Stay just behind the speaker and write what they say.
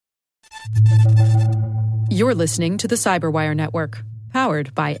You're listening to the Cyberwire Network,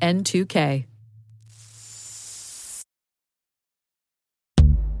 powered by N2K.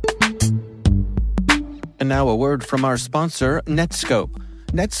 And now a word from our sponsor, Netskope.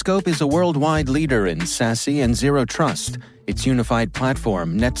 Netskope is a worldwide leader in SASE and Zero Trust. Its unified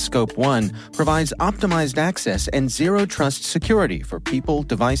platform, Netskope One, provides optimized access and Zero Trust security for people,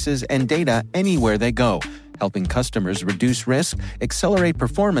 devices, and data anywhere they go, helping customers reduce risk, accelerate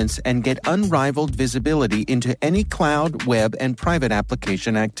performance, and get unrivaled visibility into any cloud, web, and private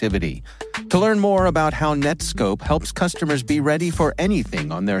application activity. To learn more about how Netskope helps customers be ready for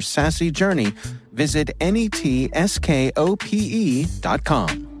anything on their SASE journey, visit netskope.com.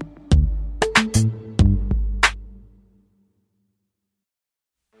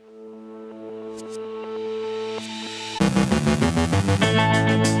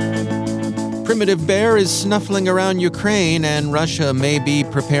 Primitive Bear is snuffling around Ukraine, and Russia may be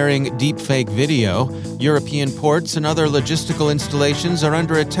preparing deepfake video. European ports and other logistical installations are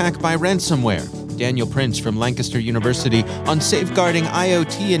under attack by ransomware. Daniel Prince from Lancaster University on safeguarding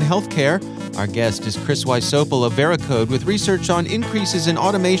IoT in healthcare. Our guest is Chris Wysopal of Veracode with research on increases in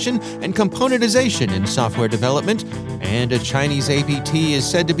automation and componentization in software development. And a Chinese APT is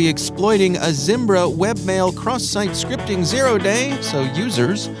said to be exploiting a Zimbra webmail cross-site scripting 0-day, so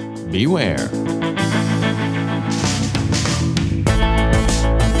users beware.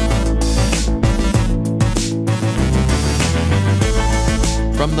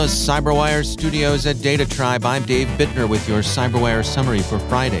 From the Cyberwire studios at Data Tribe, I'm Dave Bittner with your Cyberwire summary for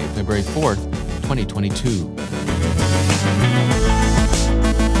Friday, February 4th, 2022.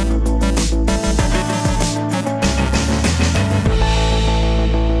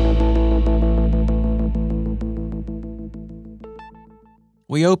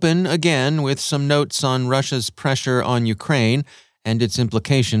 We open again with some notes on Russia's pressure on Ukraine and its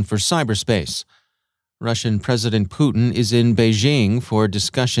implication for cyberspace. Russian President Putin is in Beijing for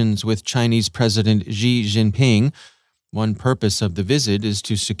discussions with Chinese President Xi Jinping. One purpose of the visit is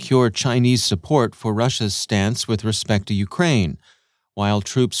to secure Chinese support for Russia's stance with respect to Ukraine, while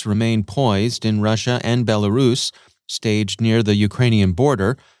troops remain poised in Russia and Belarus, staged near the Ukrainian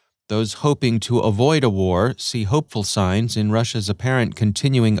border. Those hoping to avoid a war see hopeful signs in Russia's apparent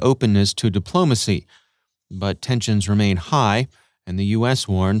continuing openness to diplomacy. But tensions remain high, and the U.S.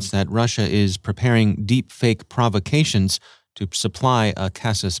 warns that Russia is preparing deep-fake provocations to supply a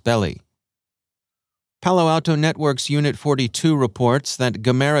casus belli. Palo Alto Network's Unit 42 reports that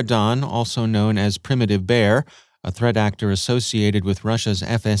Gamaredon, also known as Primitive Bear, a threat actor associated with Russia's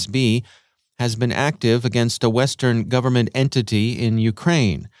FSB, has been active against a Western government entity in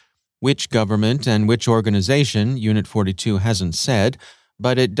Ukraine. Which government and which organization, Unit 42 hasn't said,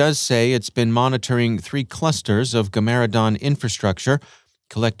 but it does say it's been monitoring 3 clusters of Gamaredon infrastructure,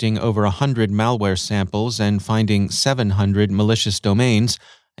 collecting over 100 malware samples and finding 700 malicious domains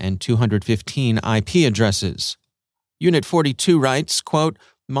and 215 IP addresses. Unit 42 writes, quote,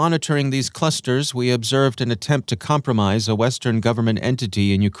 "Monitoring these clusters, we observed an attempt to compromise a Western government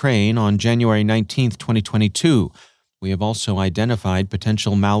entity in Ukraine on January 19, 2022. We have also identified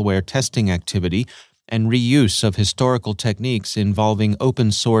potential malware testing activity and reuse of historical techniques involving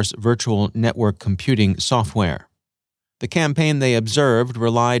open-source virtual network computing software." The campaign they observed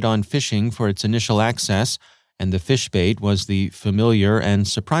relied on phishing for its initial access, and the fish bait was the familiar and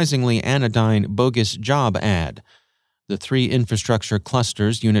surprisingly anodyne bogus job ad. The 3 infrastructure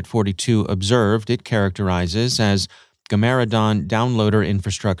clusters Unit 42 observed it characterizes as Gamaredon Downloader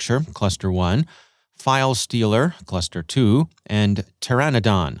Infrastructure, Cluster 1, File Stealer, Cluster 2, and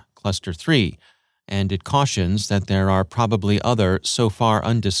Pteranodon, Cluster 3, and it cautions that there are probably other so far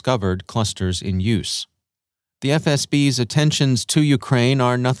undiscovered clusters in use. The FSB's attentions to Ukraine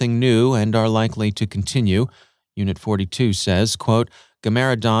are nothing new and are likely to continue. Unit 42 says, quote,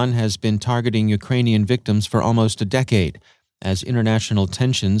 "Gamaredon has been targeting Ukrainian victims for almost a decade. As international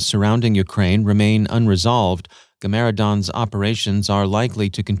tensions surrounding Ukraine remain unresolved, Gamaredon's operations are likely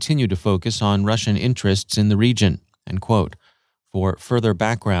to continue to focus on Russian interests in the region." End quote. For further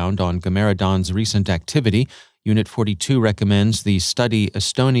background on Gamaredon's recent activity, Unit 42 recommends the study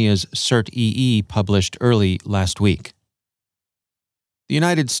Estonia's CERT-EE published early last week. The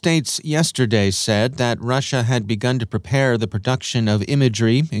United States yesterday said that Russia had begun to prepare the production of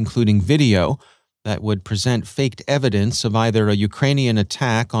imagery, including video, that would present faked evidence of either a Ukrainian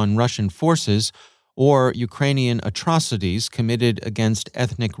attack on Russian forces or Ukrainian atrocities committed against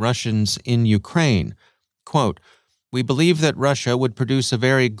ethnic Russians in Ukraine. Quote, "We believe that Russia would produce a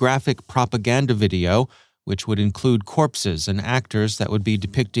very graphic propaganda video, which would include corpses and actors that would be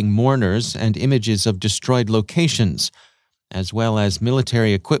depicting mourners and images of destroyed locations. as well as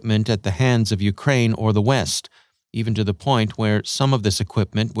military equipment at the hands of Ukraine or the West, even to the point where some of this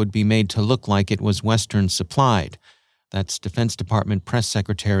equipment would be made to look like it was Western supplied. That's Defense Department Press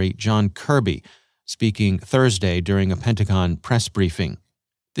Secretary John Kirby speaking Thursday during a Pentagon press briefing.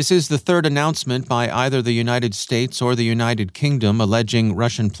 This is the third announcement by either the United States or the United Kingdom alleging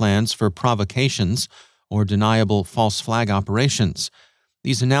Russian plans for provocations or deniable false flag operations.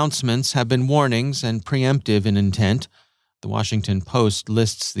 These announcements have been warnings and preemptive in intent. The Washington Post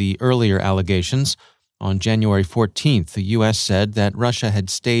lists the earlier allegations. On January 14th, the U.S. said that Russia had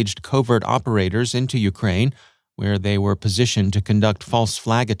staged covert operators into Ukraine, where they were positioned to conduct false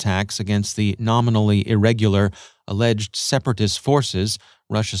flag attacks against the nominally irregular, alleged separatist forces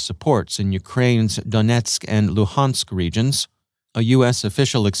Russia supports in Ukraine's Donetsk and Luhansk regions. A U.S.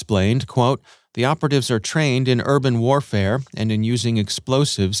 official explained, quote, "The operatives are trained in urban warfare and in using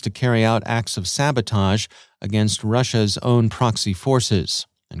explosives to carry out acts of sabotage against Russia's own proxy forces,"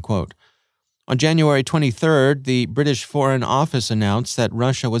 end quote. On January 23rd, the British Foreign Office announced that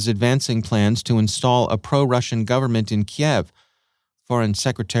Russia was advancing plans to install a pro-Russian government in Kiev. Foreign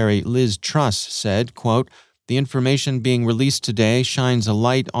Secretary Liz Truss said, quote, "The information being released today shines a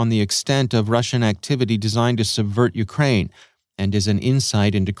light on the extent of Russian activity designed to subvert Ukraine and is an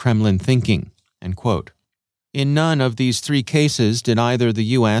insight into Kremlin thinking," end quote. In none of these three cases did either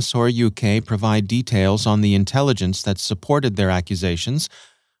the U.S. or UK provide details on the intelligence that supported their accusations,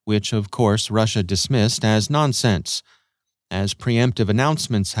 which, of course, Russia dismissed as nonsense. As preemptive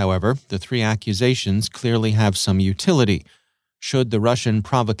announcements, however, the three accusations clearly have some utility. Should the Russian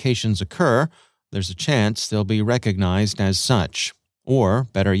provocations occur, there's a chance they'll be recognized as such. Or,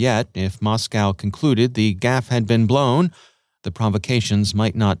 better yet, if Moscow concluded the gaffe had been blown, the provocations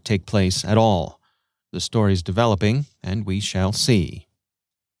might not take place at all. The story's developing, and we shall see.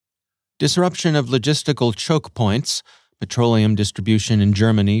 Disruption of logistical choke points, petroleum distribution in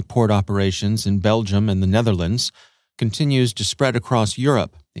Germany, port operations in Belgium and the Netherlands, continues to spread across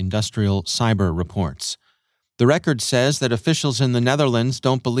Europe, Industrial Cyber reports. The record says that officials in the Netherlands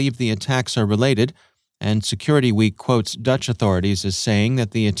don't believe the attacks are related, and Security Week quotes Dutch authorities as saying that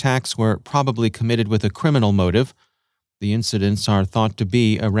the attacks were probably committed with a criminal motive. The incidents are thought to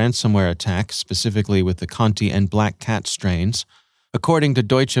be a ransomware attack, specifically with the Conti and Black Cat strains. According to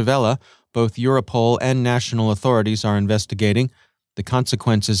Deutsche Welle, both Europol and national authorities are investigating. The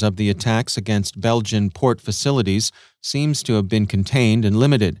consequences of the attacks against Belgian port facilities seems to have been contained and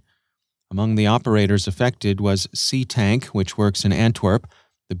limited. Among the operators affected was Sea-Tank, which works in Antwerp.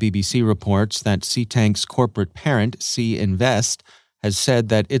 The BBC reports that Sea-Tank's corporate parent, Sea Invest, has said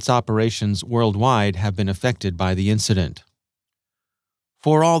that its operations worldwide have been affected by the incident.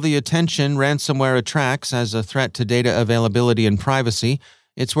 For all the attention ransomware attracts as a threat to data availability and privacy,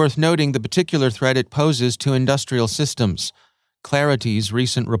 it's worth noting the particular threat it poses to industrial systems. Clarity's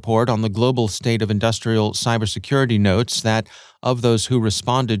recent report on the global state of industrial cybersecurity notes that, of those who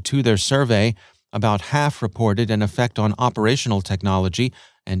responded to their survey, about half reported an effect on operational technology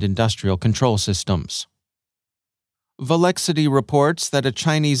and industrial control systems. Velexity reports that a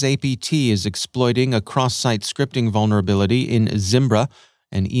Chinese APT is exploiting a cross-site scripting vulnerability in Zimbra,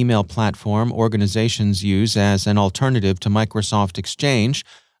 an email platform organizations use as an alternative to Microsoft Exchange,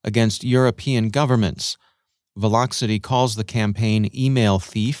 against European governments. Velocity calls the campaign Email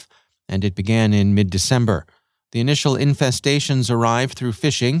Thief, and it began in mid-December. The initial infestations arrive through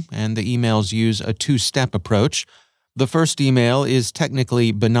phishing, and the emails use a two-step approach. The first email is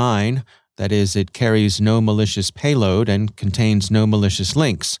technically benign, that is, it carries no malicious payload and contains no malicious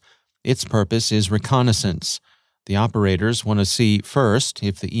links. Its purpose is reconnaissance. The operators want to see, first,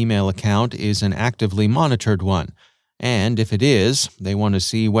 if the email account is an actively monitored one, and if it is, they want to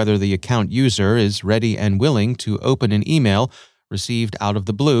see whether the account user is ready and willing to open an email received out of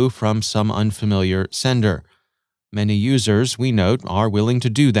the blue from some unfamiliar sender. Many users, we note, are willing to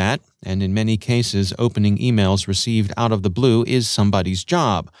do that, and in many cases, opening emails received out of the blue is somebody's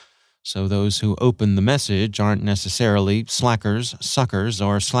job. So those who open the message aren't necessarily slackers, suckers,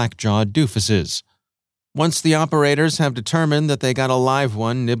 or slack-jawed doofuses. Once the operators have determined that they got a live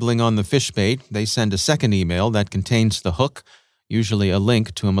one nibbling on the fish bait, they send a second email that contains the hook, usually a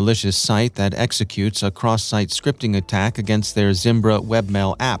link to a malicious site that executes a cross-site scripting attack against their Zimbra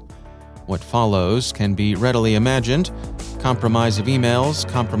webmail app. What follows can be readily imagined: compromise of emails,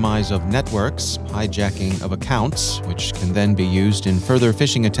 compromise of networks, hijacking of accounts, which can then be used in further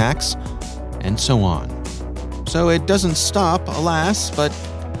phishing attacks, and so on. So it doesn't stop, alas, but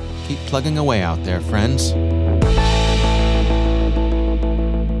keep plugging away out there, friends.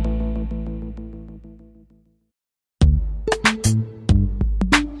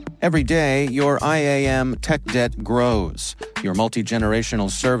 Every day, your IAM tech debt grows. Your multi-generational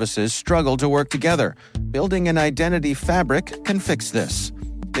services struggle to work together. Building an identity fabric can fix this.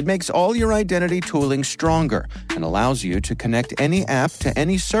 It makes all your identity tooling stronger and allows you to connect any app to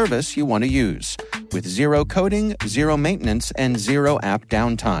any service you want to use, with zero coding, zero maintenance, and zero app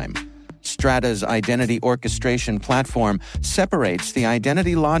downtime. Strata's identity orchestration platform separates the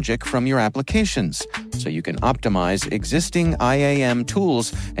identity logic from your applications, so you can optimize existing IAM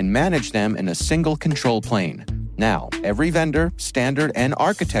tools and manage them in a single control plane. Now, every vendor, standard, and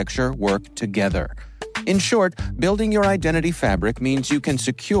architecture work together. In short, building your identity fabric means you can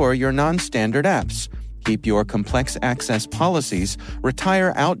secure your non-standard apps, keep your complex access policies,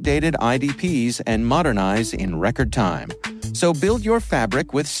 retire outdated IDPs, and modernize in record time. So build your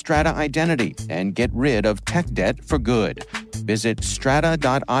fabric with Strata Identity and get rid of tech debt for good. Visit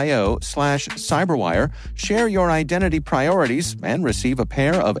strata.io/cyberwire, share your identity priorities, and receive a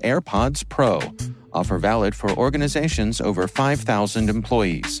pair of AirPods Pro. Offer valid for organizations over 5,000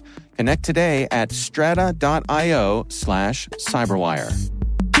 employees. Connect today at strata.io/cyberwire.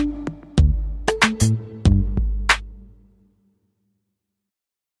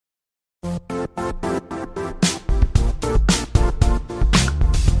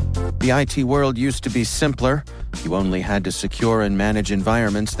 The IT world used to be simpler. You only had to secure and manage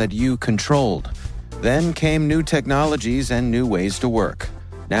environments that you controlled. Then came new technologies and new ways to work.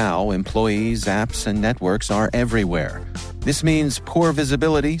 Now, employees, apps, and networks are everywhere. This means poor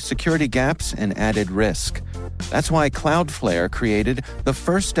visibility, security gaps, and added risk. That's why Cloudflare created the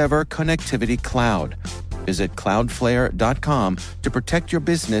first-ever connectivity cloud. Visit cloudflare.com to protect your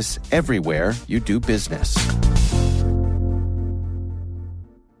business everywhere you do business.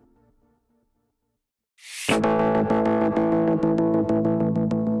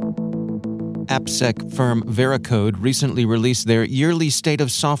 AppSec firm Veracode recently released their yearly State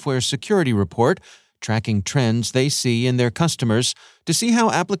of Software Security report, tracking trends they see in their customers to see how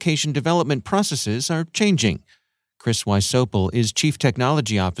application development processes are changing. Chris Wysopal is Chief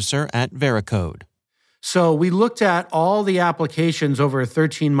Technology Officer at Veracode. So we looked at all the applications over a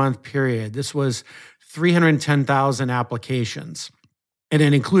 13-month period. This was 310,000 applications. And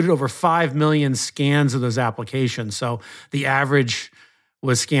it included over 5 million scans of those applications. So the average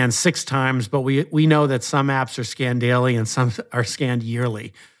was scanned 6 times, but we know that some apps are scanned daily and some are scanned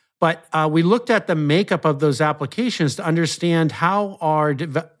yearly. But we looked at the makeup of those applications to understand how are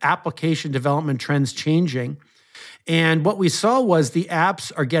application development trends changing. And what we saw was the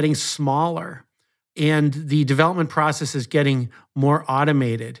apps are getting smaller and the development process is getting more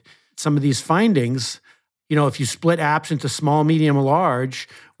automated. Some of these findings, if you split apps into small, medium, and large,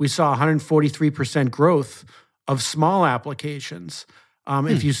 we saw 143% growth of small applications.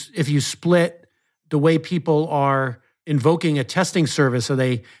 If you split the way people are invoking a testing service, are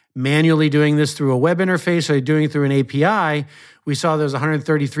they manually doing this through a web interface? Are they doing it through an API? We saw there's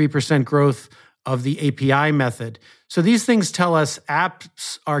 133% growth of the API method. So these things tell us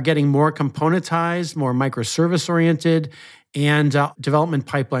apps are getting more componentized, more microservice-oriented, and development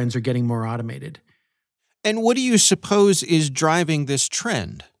pipelines are getting more automated. And what do you suppose is driving this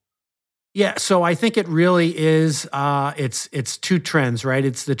trend? Yeah, so I think it really is, it's 2 trends, right?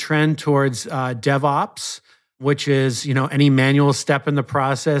 It's the trend towards DevOps, which is, any manual step in the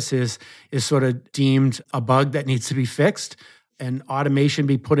process is sort of deemed a bug that needs to be fixed, and automation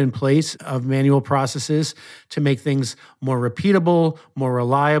be put in place of manual processes to make things more repeatable, more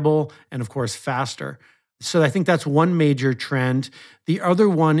reliable, and of course, faster. So I think that's one major trend. The other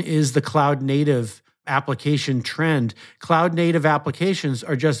one is the cloud native application trend. Cloud native applications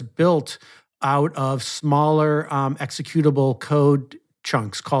are just built out of smaller executable code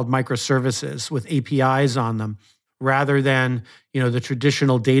chunks called microservices with APIs on them, rather than the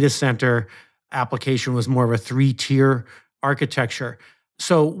traditional data center application was more of a 3-tier architecture.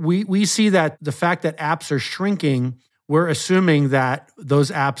 So we see that the fact that apps are shrinking, we're assuming that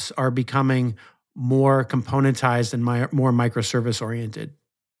those apps are becoming more componentized and more microservice oriented.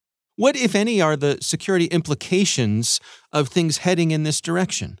 What, if any, are the security implications of things heading in this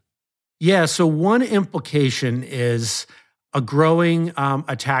direction? Yeah, so one implication is a growing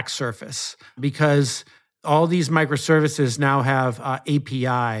attack surface, because all these microservices now have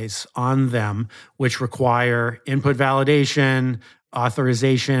APIs on them, which require input validation,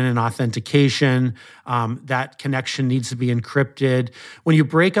 authorization, and authentication. That connection needs to be encrypted. When you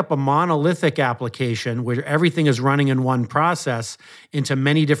break up a monolithic application where everything is running in one process into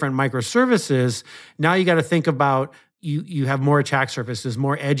many different microservices, now you got to think about you have more attack surfaces,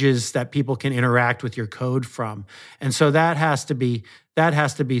 more edges that people can interact with your code from. And so that has to be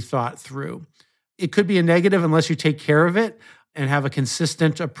thought through. It could be a negative unless you take care of it. and have a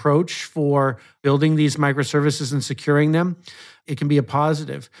consistent approach for building these microservices and securing them, it can be a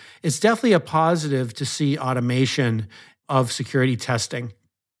positive. It's definitely a positive to see automation of security testing.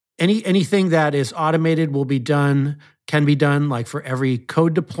 Anything that is automated can be done like for every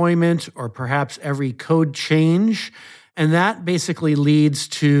code deployment or perhaps every code change. And that basically leads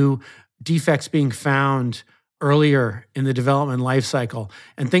to defects being found earlier in the development lifecycle.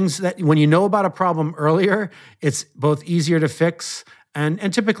 And things that when you know about a problem earlier, it's both easier to fix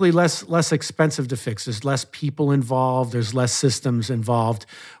and typically less expensive to fix. There's less people involved, there's less systems involved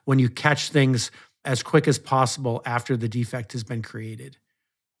when you catch things as quick as possible after the defect has been created.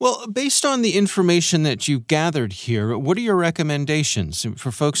 Well, based on the information that you've gathered here, what are your recommendations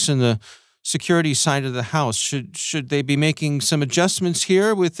for folks in the security side of the house? Should they be making some adjustments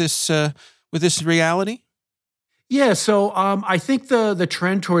here with this reality? Yeah, so I think the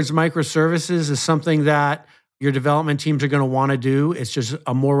trend towards microservices is something that your development teams are going to want to do. It's just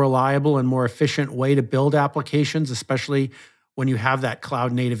a more reliable and more efficient way to build applications, especially when you have that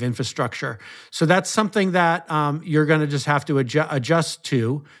cloud native infrastructure. So that's something that you're going to just have to adjust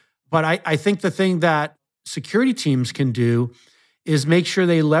to. But I think the thing that security teams can do is make sure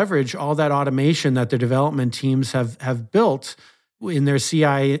they leverage all that automation that their development teams have built in their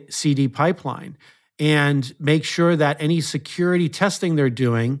CI/CD pipeline, and make sure that any security testing they're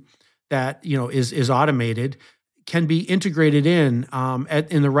doing that is automated can be integrated in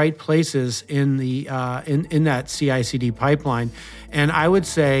the right places in that CI/CD pipeline. And I would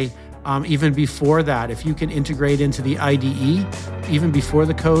say even before that, if you can integrate into the IDE even before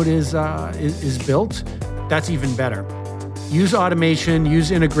the code is built, that's even better. Use automation,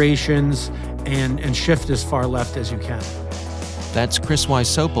 use integrations, and shift as far left as you can. That's Chris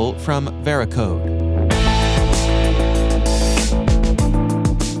Wysopal from Veracode.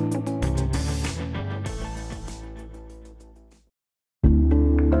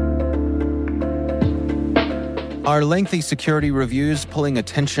 Are lengthy security reviews pulling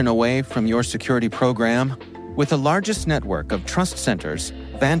attention away from your security program? With the largest network of trust centers,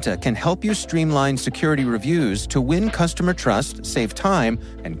 Vanta can help you streamline security reviews to win customer trust, save time,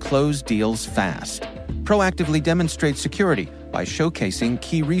 and close deals fast. Proactively demonstrate security by showcasing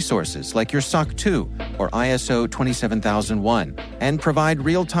key resources like your SOC 2 or ISO 27001, and provide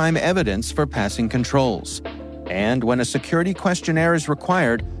real-time evidence for passing controls. And when a security questionnaire is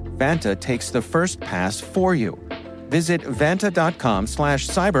required, Vanta takes the first pass for you. Visit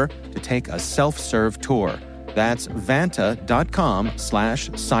vanta.com/cyber to take a self-serve tour. That's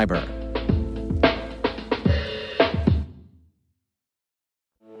vanta.com/cyber.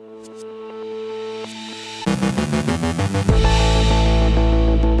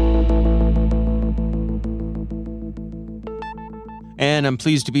 And I'm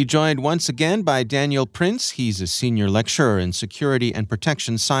pleased to be joined once again by Daniel Prince. He's a senior lecturer in security and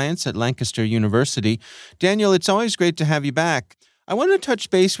protection science at Lancaster University. Daniel, it's always great to have you back. I want to touch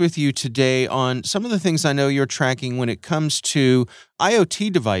base with you today on some of the things I know you're tracking when it comes to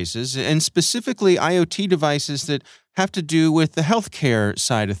IoT devices, and specifically IoT devices that have to do with the healthcare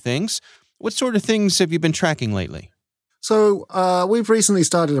side of things. What sort of things have you been tracking lately? So we've recently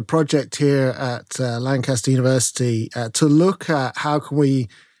started a project here at Lancaster University to look at how can we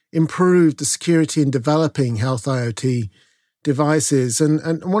improve the security in developing health IoT devices.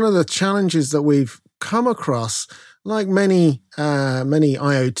 And one of the challenges that we've come across, like many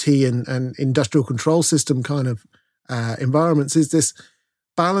IoT and industrial control system kind of environments, is this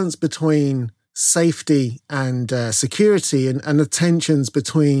balance between safety and security and the tensions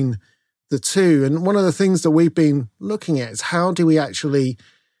between the two. And one of the things that we've been looking at is how do we actually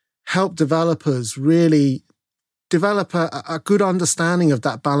help developers really develop a good understanding of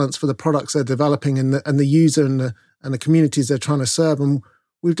that balance for the products they're developing and the user and the communities they're trying to serve. And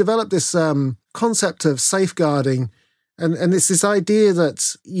we've developed this concept of safeguarding, and it's this idea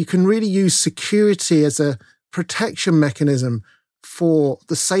that you can really use security as a protection mechanism for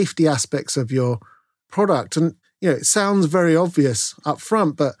the safety aspects of your product. And it sounds very obvious up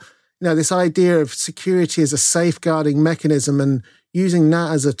front, but this idea of security as a safeguarding mechanism and using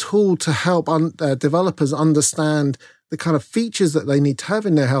that as a tool to help developers understand the kind of features that they need to have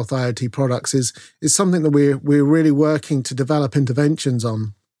in their health IoT products is something that we're really working to develop interventions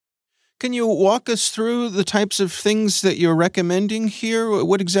on. Can you walk us through the types of things that you're recommending here?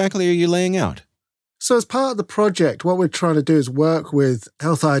 What exactly are you laying out? So as part of the project, what we're trying to do is work with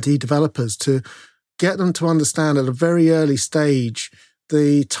health IoT developers to get them to understand at a very early stage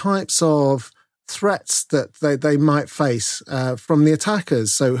the types of threats that they might face from the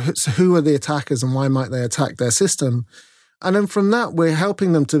attackers. So who are the attackers and why might they attack their system? And then from that, we're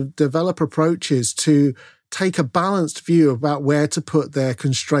helping them to develop approaches to take a balanced view about where to put their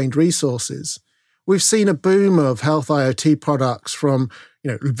constrained resources. We've seen a boom of health IoT products from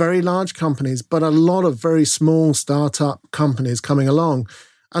very large companies, but a lot of very small startup companies coming along.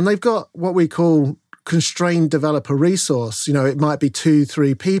 And they've got what we call constrained developer resource. It might be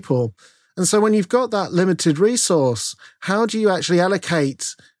 2-3 people. And so when you've got that limited resource, how do you actually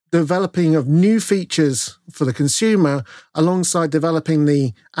allocate developing of new features for the consumer alongside developing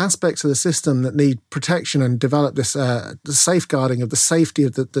the aspects of the system that need protection and develop this the safeguarding of the safety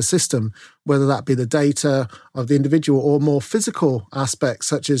of the system, whether that be the data of the individual or more physical aspects,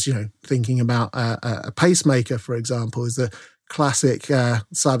 such as, thinking about a pacemaker, for example, is the classic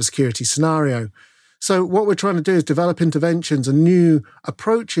cybersecurity scenario. So what we're trying to do is develop interventions and new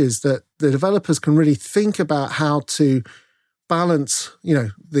approaches that the developers can really think about how to balance,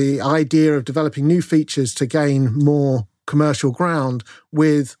 the idea of developing new features to gain more commercial ground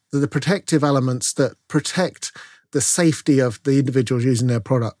with the protective elements that protect the safety of the individuals using their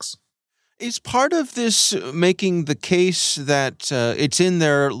products. Is part of this making the case that it's in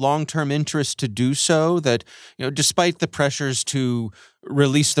their long-term interest to do so, that, despite the pressures to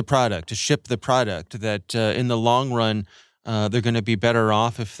release the product, to ship the product, that in the long run, they're going to be better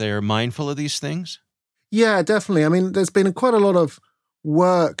off if they're mindful of these things? Yeah, definitely. I mean, there's been quite a lot of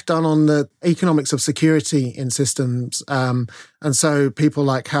work done on the economics of security in systems. And so people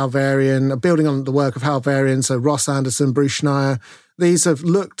like Halvarian, building on the work of Halvarian, so Ross Anderson, Bruce Schneier, these have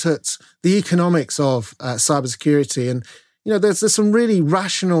looked at the economics of cybersecurity. And, there's some really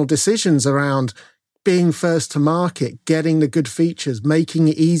rational decisions around being first to market, getting the good features, making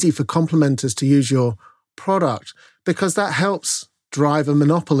it easy for complementers to use your product, because that helps drive a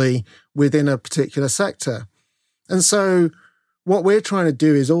monopoly within a particular sector. And so what we're trying to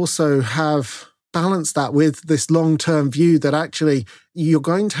do is also have balance that with this long-term view that actually you're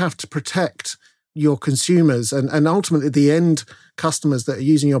going to have to protect your consumers and ultimately the end customers that are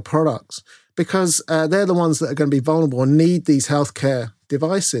using your products, because they're the ones that are going to be vulnerable and need these healthcare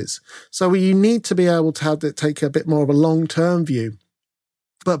devices. So you need to be able to take a bit more of a long-term view,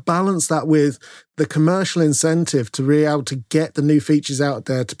 but balance that with the commercial incentive to be able to get the new features out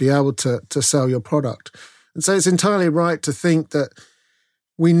there to be able to sell your product. And so it's entirely right to think that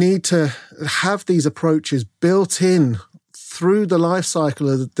we need to have these approaches built in through the life cycle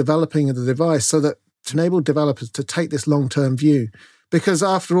of the developing of the device so that to enable developers to take this long-term view. Because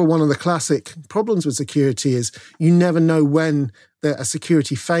after all, one of the classic problems with security is you never know when a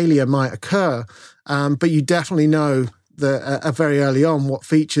security failure might occur, but you definitely know very early on what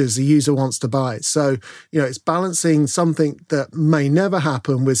features the user wants to buy. So, it's balancing something that may never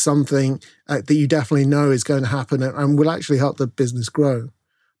happen with something that you definitely know is going to happen and will actually help the business grow.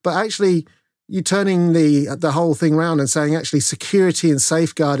 But actually, you're turning the whole thing around and saying actually security and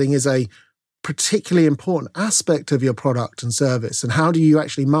safeguarding is a particularly important aspect of your product and service. And how do you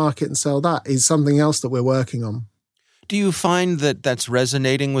actually market and sell that is something else that we're working on. Do you find that that's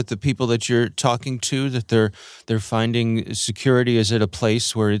resonating with the people that you're talking to, that they're finding security is at a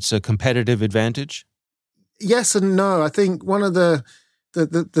place where it's a competitive advantage? Yes and no. I think one of the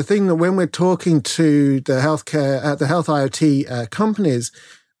thing that when we're talking to the health IoT companies,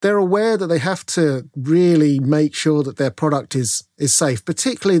 they're aware that they have to really make sure that their product is safe,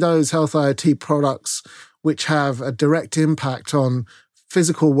 particularly those health IoT products which have a direct impact on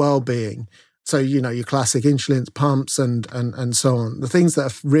physical well-being. So, your classic insulin pumps and so on, the things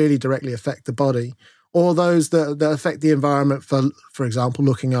that really directly affect the body, or those that affect the environment, for example,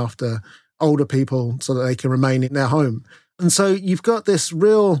 looking after older people so that they can remain in their home. And so you've got this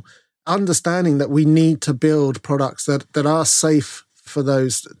real understanding that we need to build products that are safe for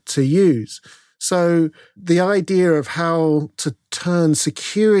those to use. So the idea of how to turn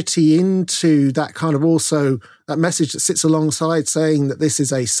security into that kind of also that message that sits alongside saying that this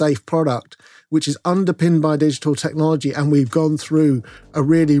is a safe product, which is underpinned by digital technology, and we've gone through a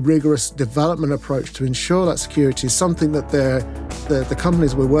really rigorous development approach to ensure that security is something that the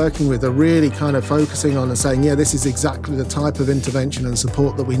companies we're working with are really kind of focusing on and saying, yeah, this is exactly the type of intervention and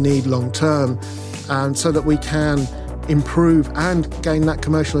support that we need long term, so that we can improve and gain that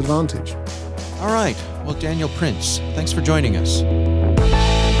commercial advantage. All right. Well, Daniel Prince, thanks for joining us.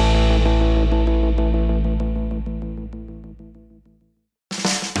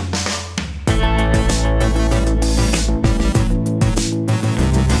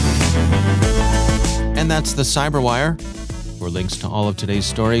 And that's the Cyberwire. For links to all of today's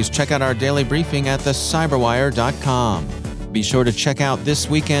stories, check out our daily briefing at thecyberwire.com. Be sure to check out this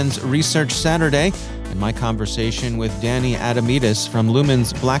weekend's Research Saturday, In my conversation with Danny Adamidis from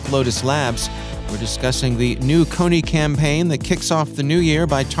Lumen's Black Lotus Labs, we're discussing the new Kony campaign that kicks off the new year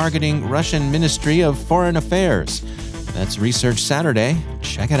by targeting Russian Ministry of Foreign Affairs. That's Research Saturday.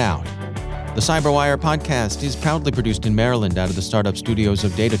 Check it out. The CyberWire podcast is proudly produced in Maryland out of the startup studios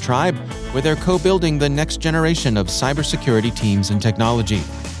of Data Tribe, where they're co-building the next generation of cybersecurity teams and technology.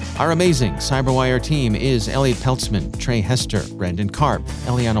 Our amazing CyberWire team is Elliot Peltzman, Trey Hester, Brandon Karp,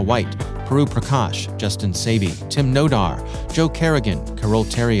 Eliana White, Peru Prakash, Justin Sabi, Tim Nodar, Joe Kerrigan, Carol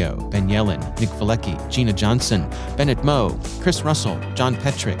Terrio, Ben Yellen, Nick Valecki, Gina Johnson, Bennett Moe, Chris Russell, John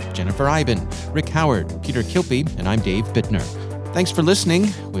Petrick, Jennifer Iben, Rick Howard, Peter Kilpie, and I'm Dave Bittner. Thanks for listening.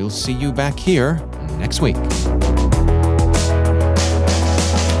 We'll see you back here next week.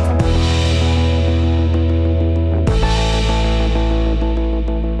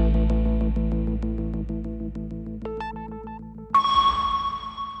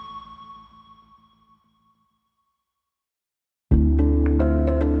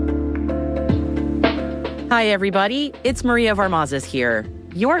 Hi, everybody. It's Maria Varmazes here,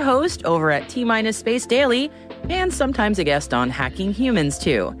 your host over at T-Minus Space Daily, and sometimes a guest on Hacking Humans,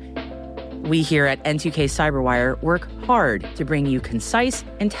 too. We here at N2K CyberWire work hard to bring you concise,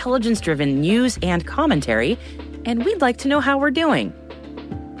 intelligence-driven news and commentary, and we'd like to know how we're doing.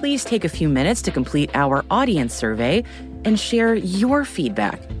 Please take a few minutes to complete our audience survey and share your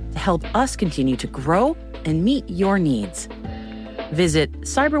feedback to help us continue to grow and meet your needs. Visit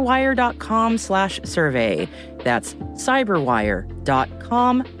cyberwire.com/survey. That's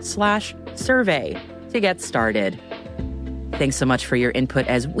cyberwire.com/survey to get started. Thanks so much for your input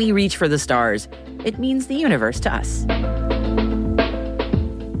as we reach for the stars. It means the universe to us.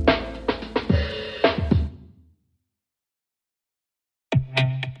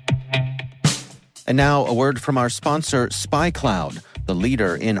 And now a word from our sponsor, SpyCloud, the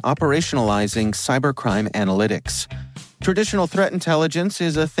leader in operationalizing cybercrime analytics. Traditional threat intelligence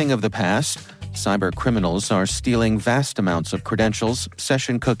is a thing of the past. Cyber criminals are stealing vast amounts of credentials,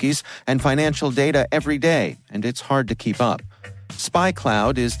 session cookies, and financial data every day, and it's hard to keep up.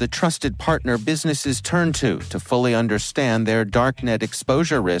 SpyCloud is the trusted partner businesses turn to fully understand their darknet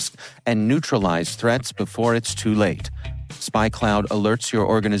exposure risk and neutralize threats before it's too late. SpyCloud alerts your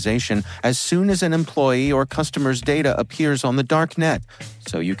organization as soon as an employee or customer's data appears on the dark net,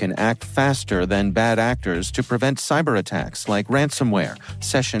 so you can act faster than bad actors to prevent cyber attacks like ransomware,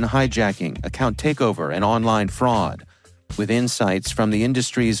 session hijacking, account takeover, and online fraud. With insights from the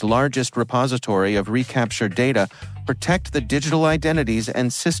industry's largest repository of recaptured data, protect the digital identities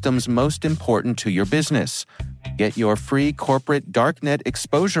and systems most important to your business. Get your free corporate darknet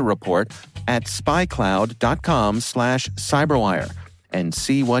exposure report at spycloud.com/cyberwire and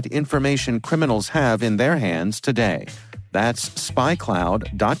see what information criminals have in their hands today. That's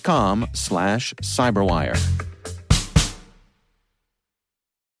spycloud.com/cyberwire.